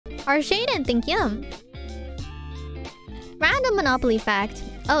Shaden, thank you. Random Monopoly fact.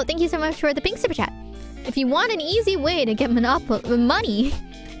 Oh, thank you so much for the pink super chat. If you want an easy way to get money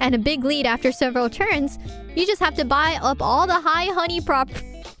and a big lead after several turns, you just have to buy up all the high honey prop.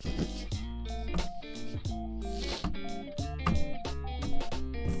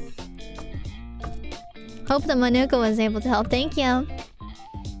 Hope the Manuka was able to help. Thank you.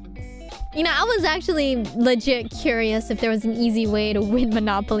 You know, I was actually legit curious if there was an easy way to win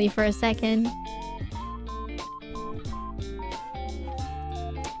Monopoly for a second.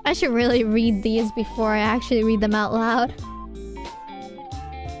 I should really read these before I actually read them out loud.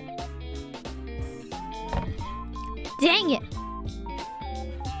 Dang it!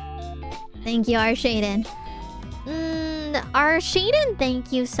 Thank you, Shaden. Shaden,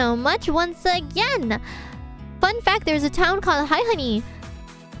 thank you so much once again. Fun fact, there's a town called High Honey.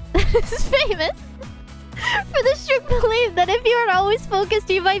 This is famous for the strict belief that if you aren't always focused,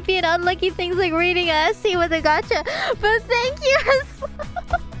 you might be in unlucky things like reading a essay with a gotcha. But thank you as well.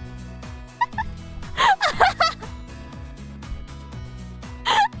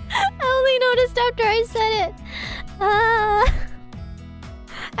 I only noticed after I said it.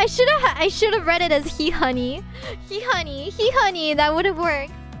 I should have read it as he honey. He honey. That would have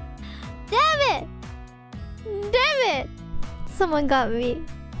worked. Damn it! Someone got me.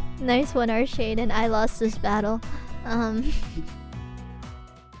 Nice one, Shaden. I lost this battle.